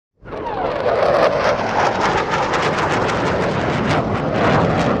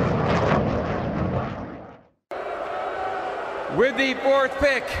the fourth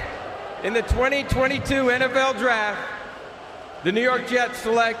pick in the 2022 NFL Draft, the New York Jets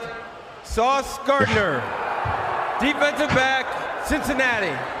select Sauce Gardner, defensive back,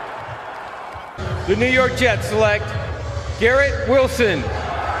 Cincinnati. The New York Jets select Garrett Wilson,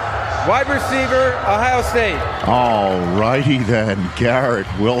 wide receiver, Ohio State. All righty then, Garrett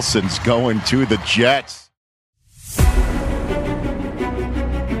Wilson's going to the Jets.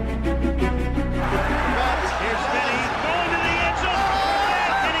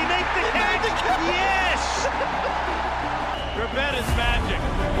 Chrebet is magic.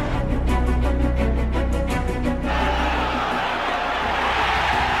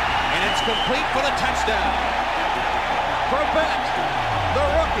 And it's complete for the touchdown. Chrebet, the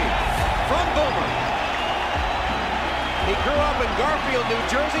rookie from Boomer. He grew up in Garfield, New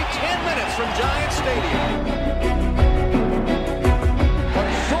Jersey, 10 minutes from Giant Stadium. But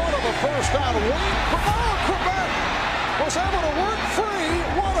short of a first down, Chrebet was able to work free.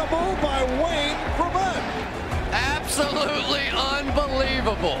 What a move by Wayne Chrebet. Absolutely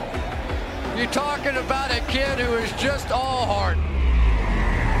unbelievable. You're talking about a kid who is just all heart.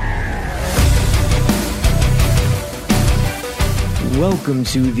 Welcome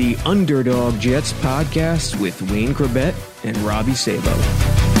to the Underdog Jets podcast with Wayne Chrebet and Robbie Sabo.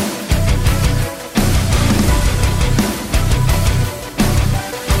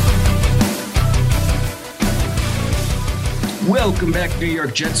 Welcome back, New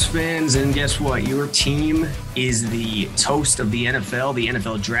York Jets fans, and guess what? Your team is the toast of the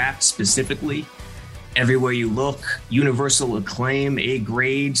NFL draft specifically. Everywhere you look, universal acclaim, A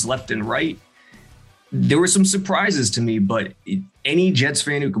grades left and right. There were some surprises to me, but any Jets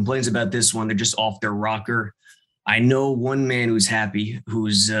fan who complains about this one, they're just off their rocker. I know one man who's happy,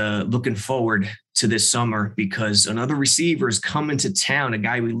 who's looking forward to this summer because another receiver is coming to town, a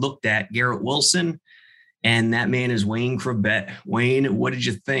guy we looked at, Garrett Wilson. And that man is Wayne Chrebet. Wayne, what did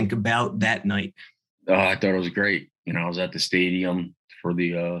you think about that night? I thought it was great. You know, I was at the stadium for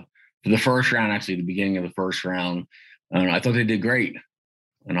the first round, actually the beginning of the first round. And I thought they did great.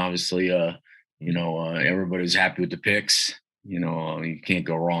 And obviously, everybody was happy with the picks. You can't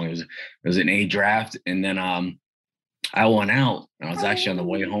go wrong. It was an A draft. And then I went out. And I was actually on the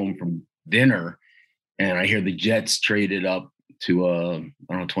way home from dinner. And I hear the Jets traded up to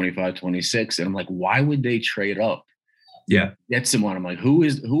 25, 26. And I'm like, why would they trade up? Yeah. Get someone. I'm like, who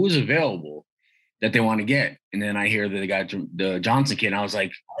is available that they want to get? And then I hear that they got the Johnson kid. And I was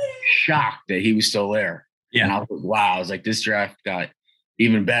like shocked that he was still there. Yeah. And I was like, wow. I was like, this draft got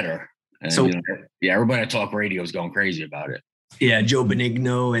even better. And, everybody at Talk Radio is going crazy about it. Yeah. Joe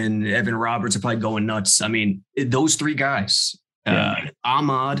Benigno and Evan Roberts are probably going nuts. I mean, those three guys,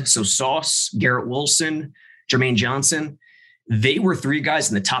 Ahmad, so Sauce, Garrett Wilson, Jermaine Johnson, they were three guys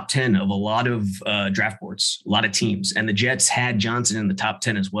in the top 10 of a lot of draft boards, a lot of teams. And the Jets had Johnson in the top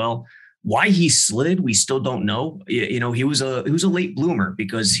 10 as well. Why he slid, we still don't know. He was a late bloomer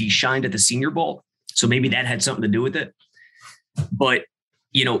because he shined at the Senior Bowl. So maybe that had something to do with it. But,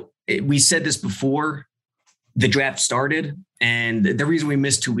 we said this before the draft started. And the reason we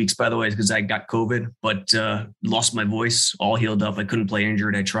missed 2 weeks, by the way, is because I got COVID, but lost my voice, all healed up. I couldn't play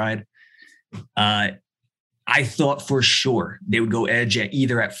injured. I tried. I thought for sure they would go edge at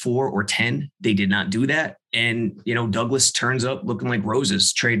either at 4 or 10. They did not do that. And, Douglas turns up looking like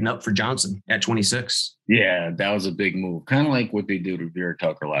roses, trading up for Johnson at 26. Yeah, that was a big move. Kind of like what they did with Vera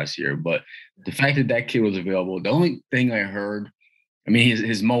Tucker last year. But the fact that kid was available, the only thing I heard,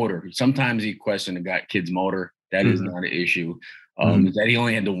 his motor, sometimes he questioned the kid's motor. That is not an issue. Is that he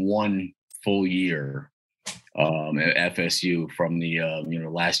only had the 1 full year at FSU from the,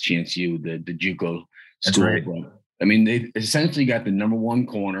 last chance U, the JUCO school. Right. They essentially got the number 1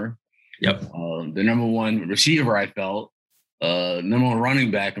 corner. Yep. The number 1 receiver, I felt, number 1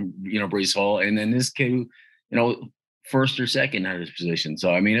 running back, Breece Hall. And then this kid, first or second at his position.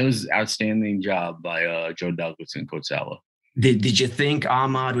 So, it was an outstanding job by Joe Douglas and Coach Sala. Did you think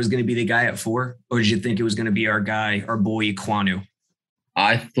Ahmad was going to be the guy at 4? Or did you think it was going to be our boy, Iquanu?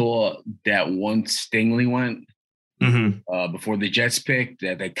 I thought that once Stingley went, before the Jets picked,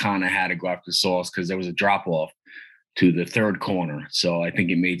 that they kind of had to go after Sauce because there was a drop-off to the 3rd corner. So I think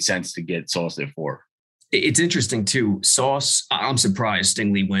it made sense to get Sauce at 4. It's interesting, too. Sauce, I'm surprised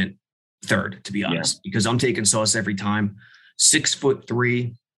Stingley went 3rd, to be honest, because I'm taking Sauce every time.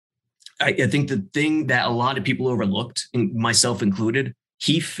 6'3". I think the thing that a lot of people overlooked, myself included,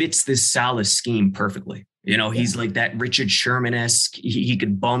 he fits this Salas scheme perfectly. He's like that Richard Sherman-esque. He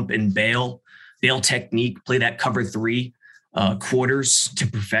could bump and bail technique, play that cover 3 quarters to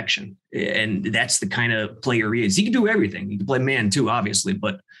perfection. And that's the kind of player he is. He can do everything. He can play man too, obviously,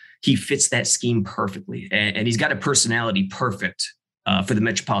 but he fits that scheme perfectly. And he's got a personality perfect for the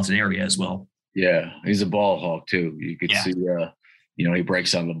metropolitan area as well. Yeah, he's a ball hawk too. You could see, he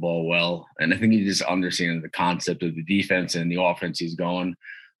breaks on the ball well. And I think he just understands the concept of the defense and the offense he's going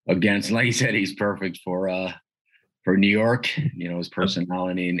against. And like you said, he's perfect for New York, his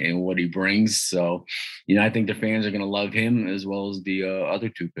personality and what he brings. So, I think the fans are going to love him as well as the other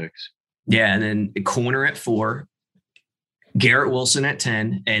two picks. Yeah, and then the corner at 4, Garrett Wilson at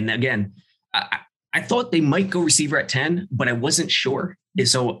 10. And again, I thought they might go receiver at 10, but I wasn't sure.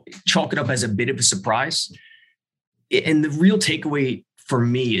 So chalk it up as a bit of a surprise. And the real takeaway for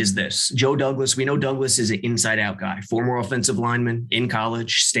me is this. Joe Douglas, we know Douglas is an inside-out guy, former offensive lineman in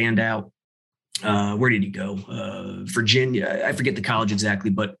college, standout. Where did he go? Virginia. I forget the college exactly,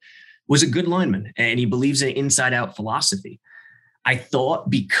 but was a good lineman. And he believes in an inside-out philosophy. I thought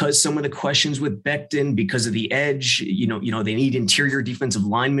because some of the questions with Becton, because of the edge, they need interior defensive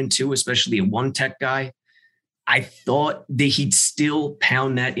linemen too, especially a one-tech guy. I thought that he'd still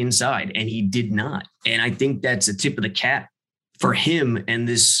pound that inside, and he did not. And I think that's a tip of the cap for him and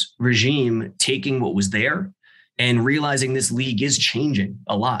this regime taking what was there and realizing this league is changing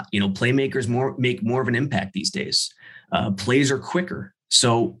a lot. Playmakers make more of an impact these days. Plays are quicker.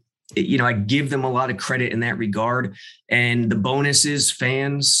 So, I give them a lot of credit in that regard. And the bonuses,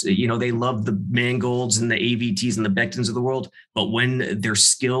 fans, they love the Mangolds and the AVTs and the Bectons of the world. But when they're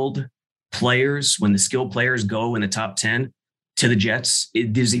skilled players, when the skilled players go in the top 10 to the Jets,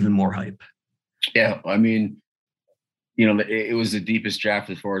 there's even more hype. Yeah. I mean, it was the deepest draft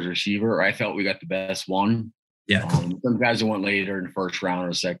as far as receiver. I felt we got the best one. Yeah. Some guys that went later in the first round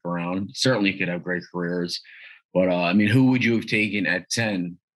or second round certainly could have great careers. But, who would you have taken at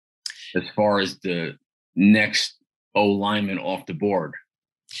 10 as far as the next O-lineman off the board?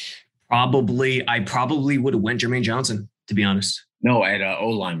 I probably would have went Jermaine Johnson, to be honest. No, at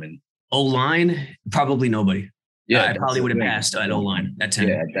O-lineman. O-line, probably nobody. Yeah, I probably would have passed at O-line at 10.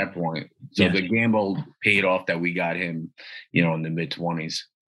 Yeah, at that point. So the gamble paid off that we got him, in the mid-20s.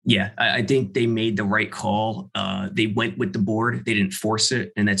 Yeah, I think they made the right call. They went with the board. They didn't force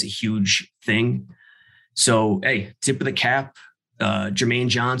it, and that's a huge thing. So, hey, tip of the cap. Jermaine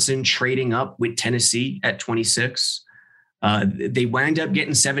Johnson trading up with Tennessee at 26. They wind up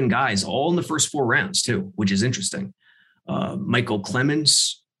getting 7 guys all in the first 4 rounds too, which is interesting. Michael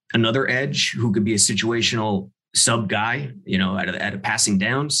Clemens, another edge who could be a situational sub guy, out of passing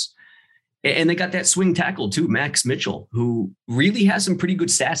downs. And they got that swing tackle too, Max Mitchell, who really has some pretty good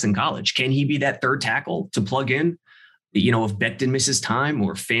stats in college. Can he be that third tackle to plug in? If Becton misses time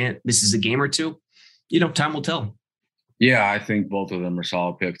or Fant misses a game or two, time will tell. Yeah, I think both of them are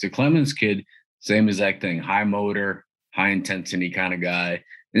solid picks. The Clemens kid, same exact thing. High motor, high intensity kind of guy.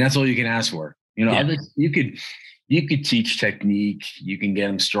 And that's all you can ask for. You could teach technique. You can get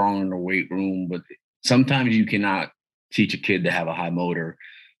them strong in the weight room, but sometimes you cannot teach a kid to have a high motor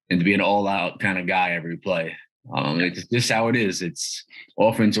and to be an all-out kind of guy every play. It's just how it is. It's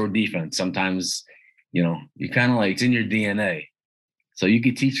offense or defense. Sometimes, you kind of it's in your DNA. So you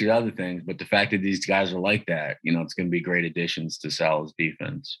could teach your other things, but the fact that these guys are like that, it's going to be great additions to Sal's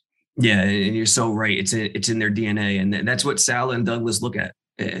defense. Yeah, and you're so right. It's in their DNA, and that's what Sal and Douglas look at.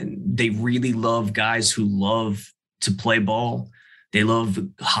 And they really love guys who love to play ball. They love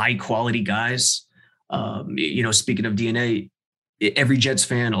high quality guys. Speaking of DNA, every Jets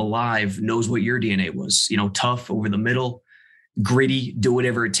fan alive knows what your DNA was. Tough over the middle, gritty, do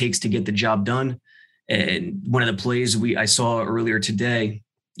whatever it takes to get the job done. And one of the plays I saw earlier today,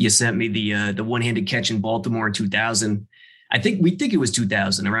 you sent me the one-handed catch in Baltimore in 2000. We think it was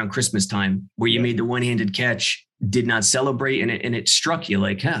 2000 around Christmas time, where you made the one-handed catch, did not celebrate, and it struck you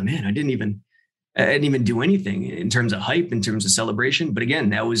like, oh man, I didn't even do anything in terms of hype, in terms of celebration. But again,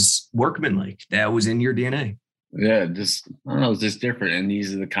 that was workmanlike. That was in your DNA. Yeah, it's just different. And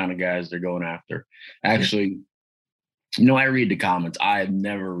these are the kind of guys they're going after. Actually, I read the comments. I have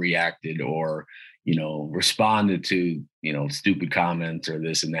never reacted or responded to, stupid comments or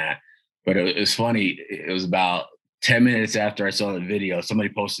this and that. But it was funny. It was about 10 minutes after I saw the video, somebody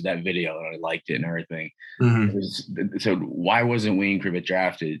posted that video and I liked it and everything. Mm-hmm. So why wasn't Wayne Chrebet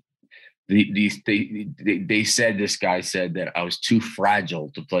drafted? They said, this guy said that I was too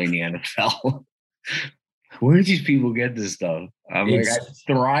fragile to play in the NFL. Where did these people get this stuff? I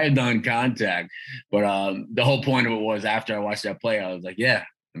thrived on contact. But the whole point of it was, after I watched that play, I was like, yeah,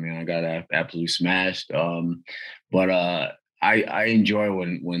 I got absolutely smashed. But I enjoy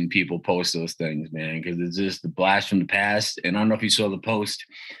when people post those things, man, because it's just a blast from the past. And I don't know if you saw the post,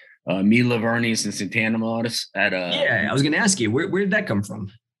 me, Lavernius, and Santana Modis at yeah, I was going to ask you, where did that come from?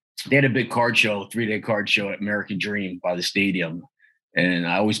 They had a big card show, 3-day card show at American Dream by the stadium. And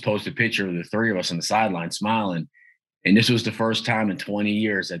I always post a picture of the three of us on the sideline smiling. And this was the first time in 20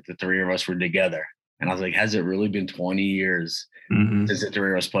 years that the three of us were together. And I was like, has it really been 20 years since the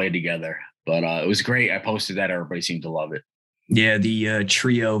three of us played together? But it was great. I posted that. Everybody seemed to love it. Yeah, the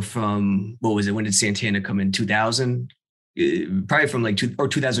trio from, what was it? When did Santana come in? 2000? Probably from like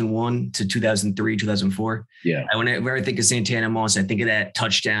 2001 to 2003, 2004. Yeah. Whenever I think of Santana Moss, I think of that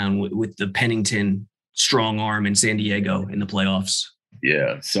touchdown with the Pennington strong arm in San Diego in the playoffs.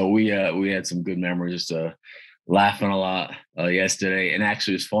 Yeah. So we had some good memories, just laughing a lot yesterday. And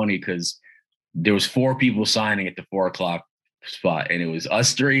actually it's funny because there was 4 people signing at the 4:00 spot, and it was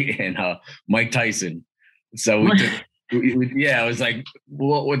us 3 and Mike Tyson. So it was like,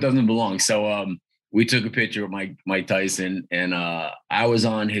 what doesn't belong? So we took a picture of Mike Tyson, and I was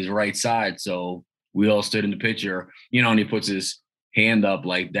on his right side. So we all stood in the picture, and he puts his hand up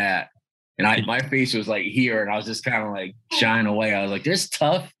like that. And my face was like here, and I was just kind of like shying away. I was like, "This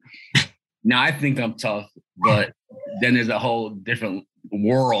tough." Now I think I'm tough, but then there's a whole different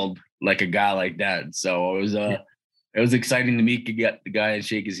world like a guy like that. So it was exciting to meet the guy and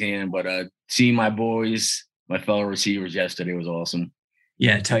shake his hand. But seeing my boys, my fellow receivers yesterday was awesome.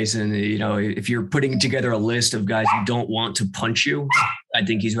 Yeah, Tyson, if you're putting together a list of guys who don't want to punch you, I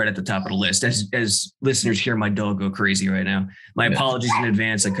think he's right at the top of the list. As listeners hear my dog go crazy right now. My apologies in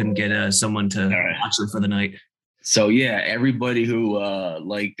advance. I couldn't get someone to watch her for the night. So, yeah, everybody who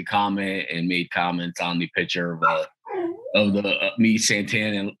liked the comment and made comments on the picture of the me,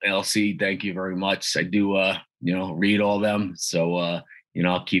 Santana, and LC, thank you very much. I do, read all them. So,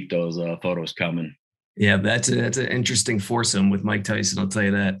 I'll keep those photos coming. Yeah, that's an interesting foursome with Mike Tyson. I'll tell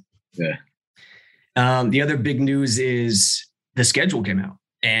you that. Yeah. The other big news is the schedule came out,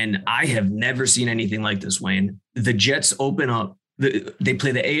 and I have never seen anything like this, Wayne. The Jets open up. They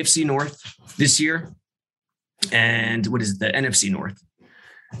play the AFC North this year, and what is it, the NFC North?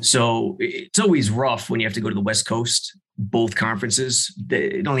 So it's always rough when you have to go to the West Coast, both conferences.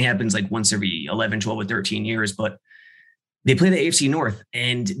 It only happens like once every 11, 12, or 13 years, but they play the AFC North,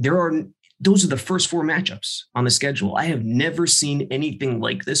 and those are the first 4 matchups on the schedule. I have never seen anything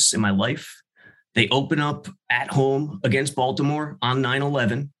like this in my life. They open up at home against Baltimore on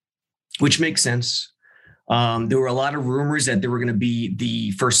 9/11, which makes sense. There were a lot of rumors that they were going to be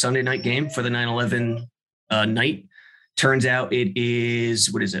the first Sunday night game for the 9/11 night. Turns out it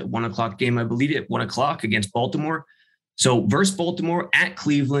is, 1 o'clock game, I believe, at 1 o'clock against Baltimore. So versus Baltimore, at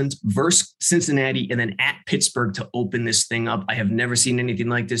Cleveland, versus Cincinnati, and then at Pittsburgh to open this thing up. I have never seen anything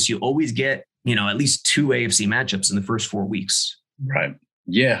like this. You always get, at least 2 AFC matchups in the first 4 weeks. Right.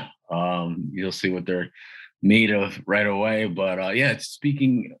 Yeah. You'll see what they're made of right away. But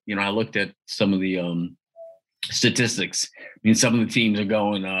speaking, I looked at some of the statistics. I mean, some of the teams are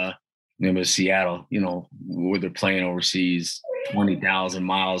going, Seattle, where they're playing overseas, 20,000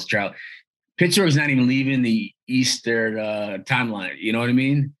 miles travel. Pittsburgh's not even leaving the Eastern timeline. You know what I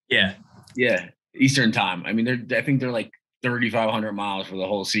mean? Yeah. Yeah. Eastern time. I mean, I think they're like 3,500 miles for the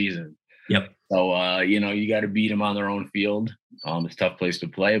whole season. Yep. So, you got to beat them on their own field. It's a tough place to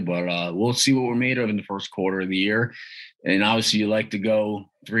play, but we'll see what we're made of in the first quarter of the year. And obviously you like to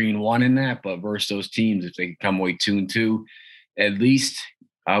go 3-1 in that, but versus those teams, if they can come away 2-2, at least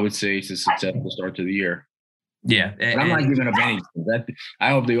I would say it's a successful start to the year. Yeah. But I'm not giving up anything.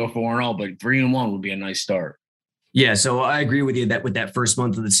 I hope they go 4-0, but 3-1 would be a nice start. Yeah. So I agree with you that with that first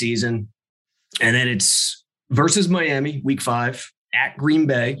month of the season, and then it's versus Miami, week 5, at Green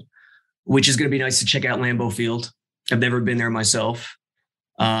Bay, which is going to be nice to check out Lambeau Field. I've never been there myself.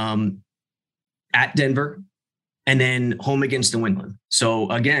 At Denver, and then home against New England. So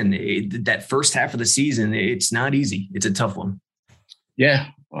again, that first half of the season, it's not easy. It's a tough one. Yeah.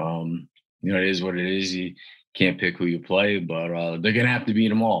 It is what it is. You can't pick who you play, but they're going to have to beat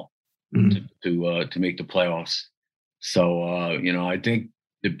them all to make the playoffs. So, I think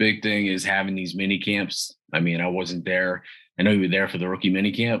the big thing is having these mini camps. I mean, I wasn't there. I know you were there for the rookie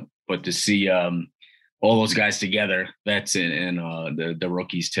mini camp, but to see all those guys together, that's and the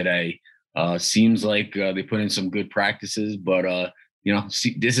rookies today, seems like they put in some good practices. But,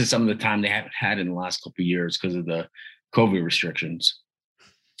 this is some of the time they haven't had in the last couple of years because of the COVID restrictions.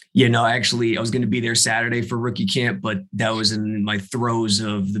 Yeah, no, actually, I was going to be there Saturday for rookie camp, but that was in my throes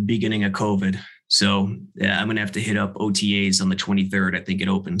of the beginning of COVID. So yeah, I'm going to have to hit up OTAs on the 23rd. I think it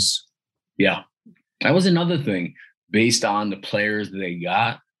opens. Yeah, that was another thing based on the players that they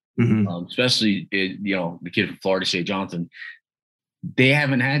got, especially, the kid from Florida State Johnson. They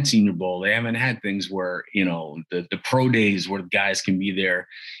haven't had Senior Bowl. They haven't had things where, the pro days where guys can be there,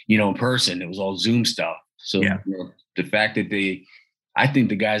 in person. It was all Zoom stuff. So the fact that they I think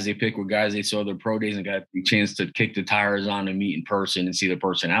the guys they picked were guys they saw their pro days and got the chance to kick the tires on and meet in person and see their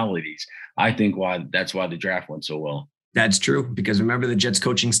personalities. I think that's why the draft went so well. That's true, because remember, the Jets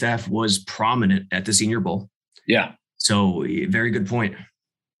coaching staff was prominent at the Senior Bowl. Yeah. So very good point.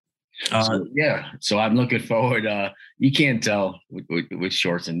 So I'm looking forward. You can't tell with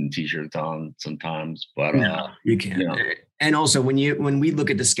shorts and t-shirts on sometimes, but no, you can't. You know. And also, when we look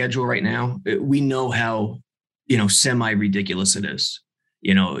at the schedule right now, we know how semi ridiculous it is.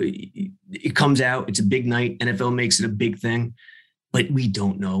 It comes out. It's a big night. NFL makes it a big thing, but we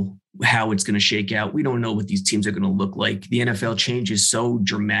don't know how it's going to shake out. We don't know what these teams are going to look like. The NFL changes so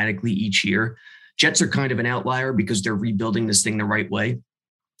dramatically each year. Jets are kind of an outlier because they're rebuilding this thing the right way.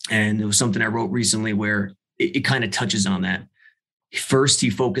 And it was something I wrote recently where it kind of touches on that. First, he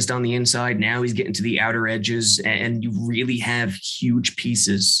focused on the inside. Now he's getting to the outer edges, and you really have huge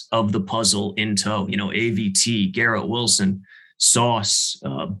pieces of the puzzle in tow. AVT, Garrett Wilson, Sauce,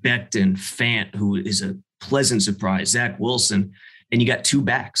 Becton, Fant, who is a pleasant surprise, Zach Wilson, and you got two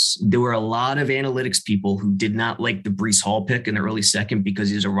backs. There were a lot of analytics people who did not like the Breece Hall pick in the early second because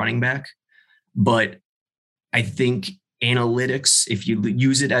he's a running back. But I think analytics, if you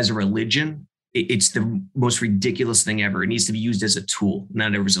use it as a religion, it's the most ridiculous thing ever. It needs to be used as a tool,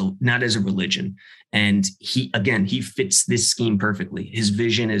 not as a religion. And he fits this scheme perfectly. His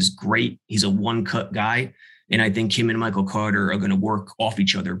vision is great. He's a one-cut guy. And I think him and Michael Carter are going to work off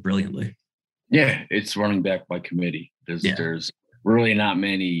each other brilliantly. Yeah, it's running back by committee. There's really not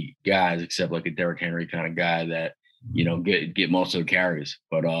many guys except like a Derrick Henry kind of guy that, get most of the carries.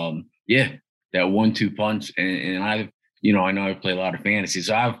 But that 1-2 punch. And I know I've played a lot of fantasy.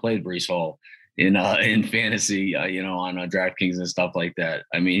 So I've played Breece Hall in fantasy, on DraftKings and stuff like that.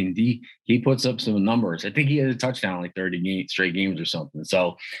 I mean, he puts up some numbers. I think he had a touchdown like 30 straight games or something.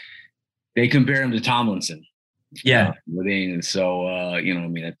 So they compare him to Tomlinson. Yeah. So,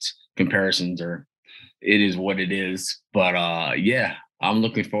 it's comparisons it is what it is. But I'm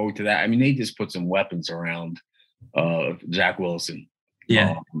looking forward to that. I mean, they just put some weapons around Zach Wilson.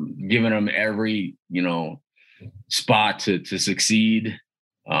 Yeah. Giving him every, spot to succeed,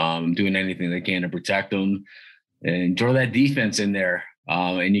 doing anything they can to protect him and throw that defense in there.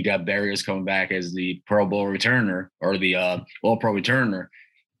 And you got Berrios coming back as the Pro Bowl returner or the All-Pro returner.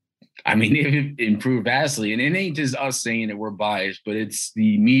 I mean, it improved vastly. And it ain't just us saying that we're biased, but it's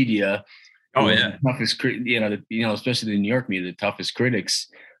the media. Oh, yeah. The toughest, especially the New York media, the toughest critics.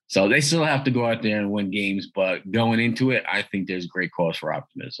 So they still have to go out there and win games. But going into it, I think there's great cause for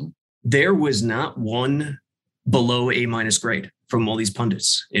optimism. There was not one below A- grade from all these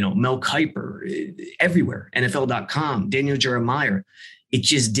pundits, Mel Kiper, everywhere, NFL.com, Daniel Jeremiah. It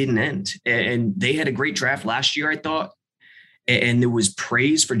just didn't end. And they had a great draft last year, I thought. And there was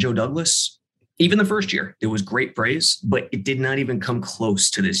praise for Joe Douglas. Even the first year, there was great praise, but it did not even come close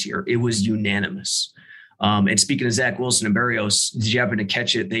to this year. It was unanimous. And speaking of Zach Wilson and Berrios, did you happen to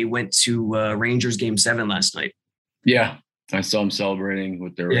catch it? They went to Rangers Game 7 last night. Yeah, I saw them celebrating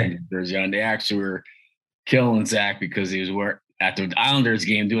with their Rangers jersey on. They actually were killing Zach because he was at the Islanders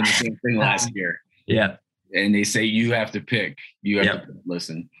game doing the same thing last year. Yeah. And they say, you have to pick.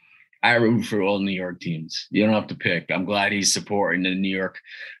 Listen, I root for all New York teams. You don't have to pick. I'm glad he's supporting the New York,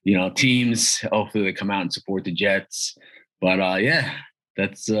 teams. Hopefully they come out and support the Jets. But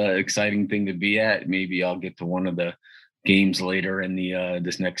that's an exciting thing to be at. Maybe I'll get to one of the games later in the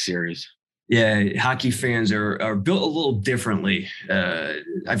this next series. Yeah, hockey fans are built a little differently.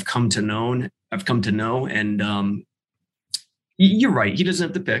 I've come to know, and you're right. He doesn't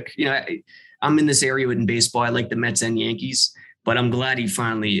have to pick. I'm in this area in baseball. I like the Mets and Yankees, but I'm glad he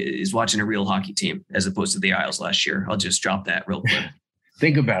finally is watching a real hockey team as opposed to the Isles last year. I'll just drop that real quick.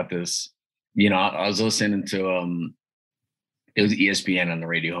 Think about this. I was listening to it was ESPN on the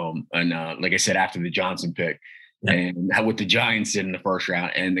radio home, and like I said, after the Johnson pick. Yeah. And what the Giants did in the first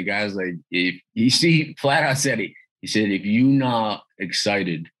round. And the guy's like, if you see, flat out said it. He said, if you're not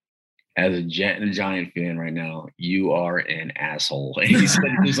excited as a Giant fan right now, you are an asshole. And he said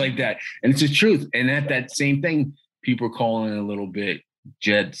it just like that. And it's the truth. And at that same thing, people are calling it a little bit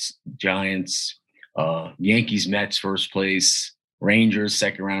Jets, Giants, Yankees, Mets, first place, Rangers,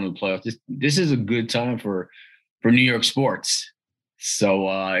 second round of the playoffs. This is a good time for New York sports. So,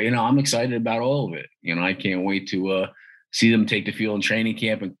 I'm excited about all of it. I can't wait to see them take the field in training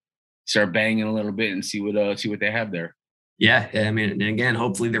camp and start banging a little bit and see what they have there. Yeah. I mean, and again,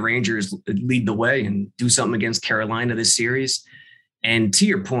 hopefully the Rangers lead the way and do something against Carolina this series. And to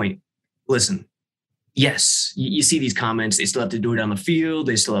your point, listen, yes, you see these comments. They still have to do it on the field.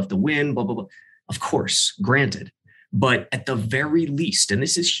 They still have to win, blah, blah, blah. Of course, granted. But at the very least, and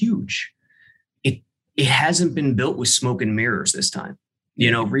this is huge, it hasn't been built with smoke and mirrors this time.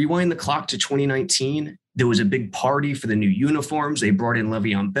 Rewind the clock to 2019. There was a big party for the new uniforms. They brought in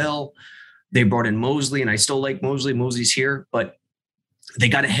Le'Veon Bell. They brought in Mosley, and I still like Mosley. Mosley's here, but they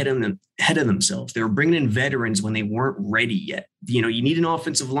got ahead of themselves. They were bringing in veterans when they weren't ready yet. You need an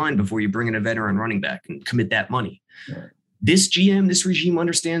offensive line before you bring in a veteran running back and commit that money. Right. This regime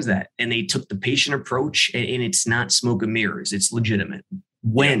understands that, and they took the patient approach, and it's not smoke and mirrors. It's legitimate.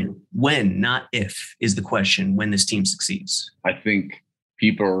 When, not if, is the question when this team succeeds. I think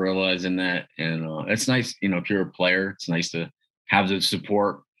people are realizing that, and it's nice, if you're a player, it's nice to have the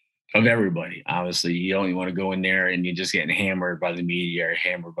support of everybody. Obviously, you don't want to go in there and you're just getting hammered by the media or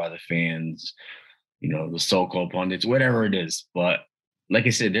hammered by the fans, the so-called pundits, whatever it is. But like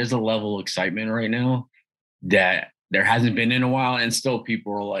I said, there's a level of excitement right now that there hasn't been in a while, and still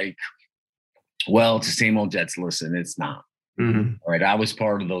people are like, well, it's the same old Jets. Listen, it's not. Mm-hmm. Right. I was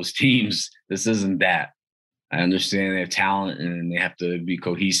part of those teams. This isn't that. I understand they have talent and they have to be a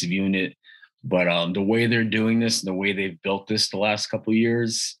cohesive unit. But the way they're doing this, the way they've built this the last couple of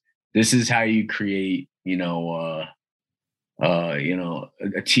years, this is how you create, a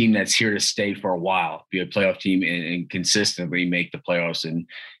team that's here to stay for a while, be a playoff team and consistently make the playoffs and,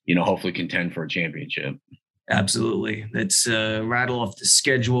 hopefully contend for a championship. Absolutely. Let's rattle off the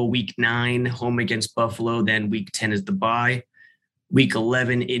schedule. Week 9, home against Buffalo. Then week 10 is the bye. Week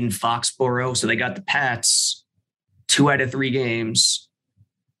 11 in Foxborough. So they got the Pats 2 out of 3 games,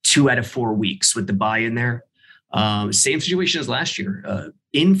 2 out of 4 weeks with the bye in there. Same situation as last year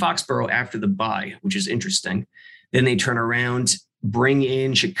in Foxborough after the bye, which is interesting. Then they turn around, bring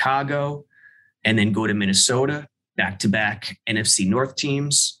in Chicago, and then go to Minnesota, back-to-back NFC North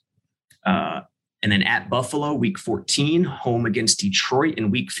teams. And then at Buffalo, week 14, home against Detroit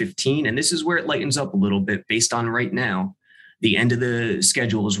in week 15. And this is where it lightens up a little bit based on right now. The end of the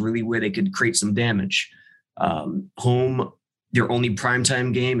schedule is really where they could create some damage. Home, their only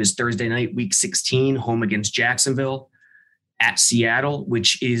primetime game is Thursday night, week 16, home against Jacksonville. At Seattle,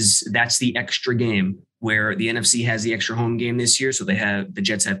 that's the extra game where the NFC has the extra home game this year. So the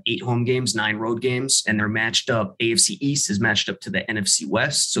Jets have 8 home games, 9 road games, and they're matched up. AFC East is matched up to the NFC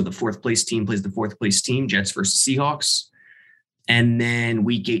West. So the 4th place team plays the 4th place team, Jets versus Seahawks. And then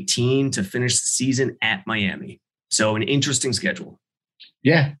week 18 to finish the season at Miami. So an interesting schedule.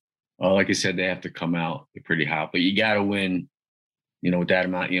 Yeah. Well, like I said, they have to come out pretty hot, but you got to win, with that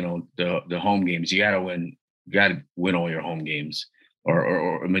amount, the home games, you got to win. You got to win all your home games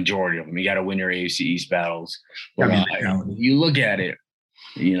or a majority of them. You got to win your AFC East battles. But, you look at it,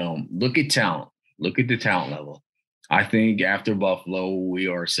 look at talent. Look at the talent level. I think after Buffalo, we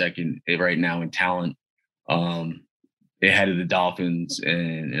are second right now in talent, ahead of the Dolphins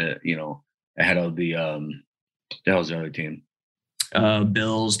and, ahead of the hell's the other team?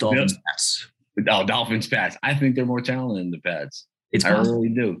 Bills, Dolphins, Pats. Oh, Dolphins, Pats. I think they're more talented than the Pats. I really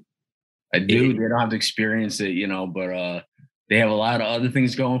do. I do. They don't have to experience it, but they have a lot of other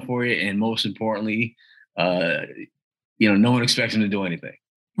things going for you. And most importantly, no one expects them to do anything.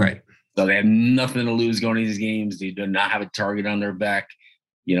 Right. So they have nothing to lose going to these games. They do not have a target on their back.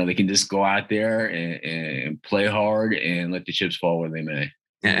 They can just go out there and play hard and let the chips fall where they may.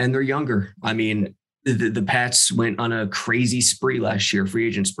 And they're younger. I mean, the Pats went on a crazy spree last year, free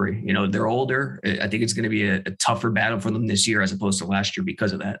agent spree. They're older. I think it's going to be a tougher battle for them this year as opposed to last year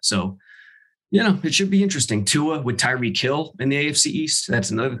because of that. So, it should be interesting. Tua with Tyreek Hill in the AFC East.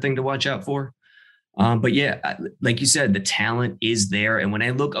 That's another thing to watch out for. But yeah, like you said, the talent is there. And when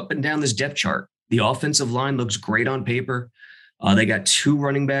I look up and down this depth chart, the offensive line looks great on paper. They got 2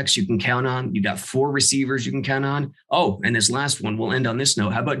 running backs you can count on. You got 4 receivers you can count on. Oh, and this last one, we'll end on this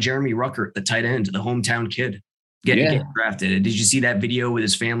note. How about Jeremy Ruckert, the tight end, the hometown kid, getting drafted? Did you see that video with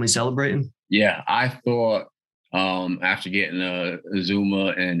his family celebrating? Yeah, I thought after getting a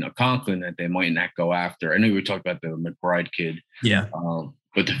Zuma and a Conklin that they might not go after. I know we were talking about the McBride kid. Yeah.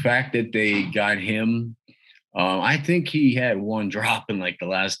 But the fact that they got him, I think he had 1 drop in like the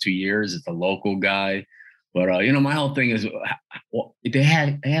last 2 years. It's a local guy. But, my whole thing is they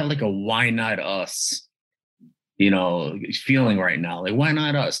had like a why not us, feeling right now. Like, why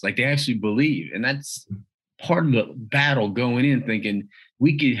not us? Like, they actually believe. And that's part of the battle going in, thinking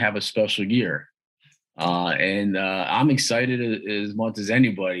we could have a special year. I'm excited as much as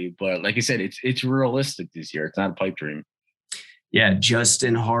anybody. But like I said, it's realistic this year. It's not a pipe dream. Yeah,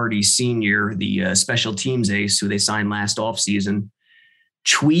 Justin Hardy Sr., the special teams ace who they signed last offseason,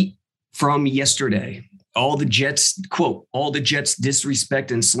 tweet from yesterday. All the Jets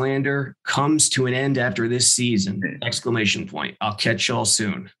disrespect and slander comes to an end after this season. ! I'll catch y'all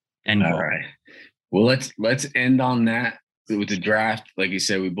soon. All right. Well, let's end on that. with the draft, like you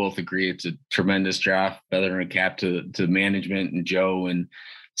said, we both agree it's a tremendous draft, feather in a cap to management and Joe and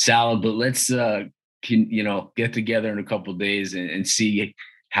Sal. But let's get together in a couple of days and see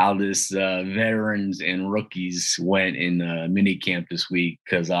how this veterans and rookies went in mini camp this week,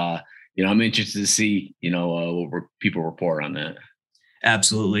 because I'm interested to see what people report on that.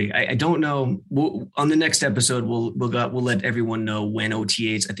 Absolutely. I don't know. On the next episode, we'll let everyone know when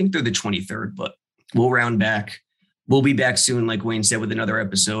OTAs. I think they're the 23rd, but we'll round back. We'll be back soon, like Wayne said, with another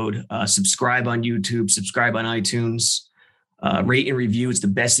episode. Subscribe on YouTube, subscribe on iTunes, rate and review. It's the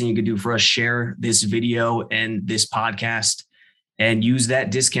best thing you could do for us. Share this video and this podcast, and use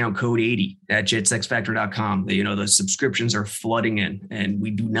that discount code 80 at jetsxfactor.com. The subscriptions are flooding in, and we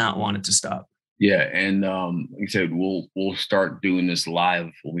do not want it to stop. Yeah, and like I said, we'll start doing this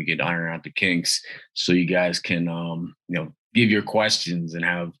live when we get iron out the kinks, so you guys can give your questions and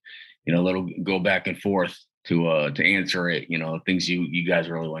have a little go back and forth to answer it. Things you guys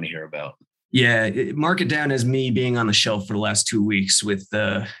really want to hear about. Yeah, mark it down as me being on the shelf for the last 2 weeks with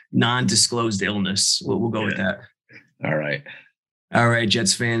non-disclosed illness. We'll go with that. All right,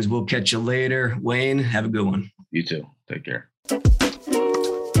 Jets fans. We'll catch you later. Wayne, have a good one. You too. Take care.